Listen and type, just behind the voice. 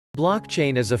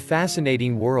Blockchain is a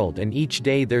fascinating world, and each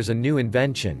day there's a new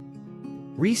invention.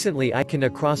 Recently I came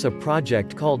across a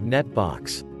project called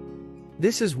Netbox.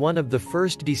 This is one of the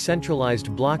first decentralized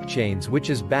blockchains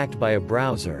which is backed by a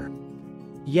browser.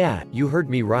 Yeah, you heard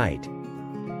me right.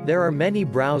 There are many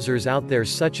browsers out there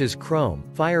such as Chrome,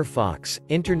 Firefox,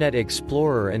 Internet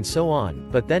Explorer and so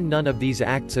on, but then none of these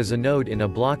acts as a node in a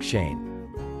blockchain.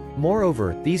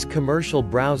 Moreover, these commercial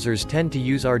browsers tend to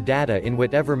use our data in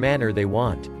whatever manner they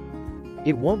want.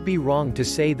 It won't be wrong to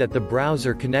say that the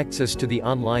browser connects us to the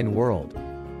online world.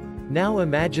 Now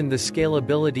imagine the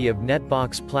scalability of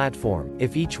Netbox platform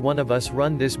if each one of us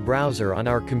run this browser on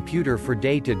our computer for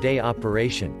day-to-day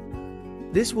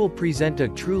operation. This will present a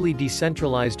truly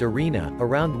decentralized arena,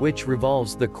 around which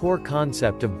revolves the core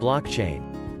concept of blockchain.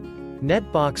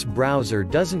 Netbox browser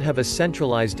doesn't have a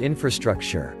centralized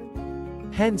infrastructure.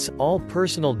 Hence, all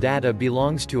personal data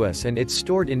belongs to us and it's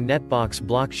stored in Netbox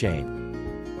blockchain.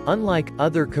 Unlike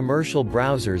other commercial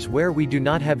browsers where we do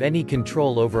not have any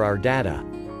control over our data.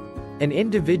 An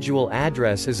individual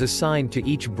address is assigned to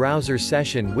each browser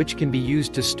session which can be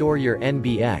used to store your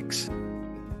NBX.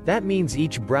 That means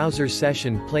each browser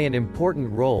session play an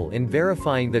important role in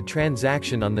verifying the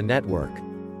transaction on the network.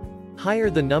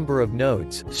 Higher the number of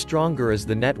nodes, stronger is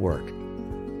the network.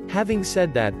 Having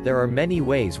said that, there are many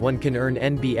ways one can earn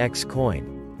NBX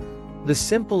coin. The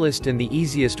simplest and the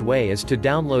easiest way is to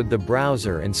download the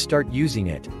browser and start using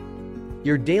it.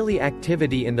 Your daily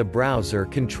activity in the browser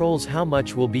controls how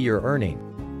much will be your earning.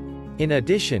 In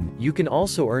addition, you can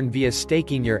also earn via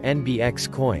staking your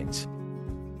NBX coins.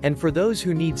 And for those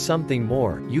who need something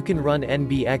more, you can run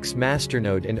NBX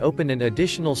masternode and open an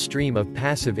additional stream of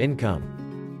passive income.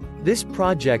 This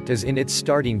project is in its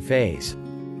starting phase.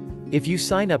 If you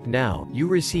sign up now, you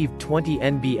receive 20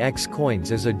 NBX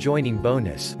coins as a joining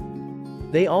bonus.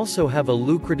 They also have a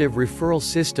lucrative referral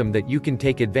system that you can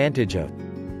take advantage of.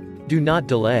 Do not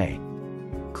delay.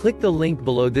 Click the link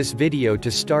below this video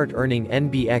to start earning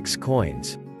NBX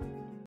coins.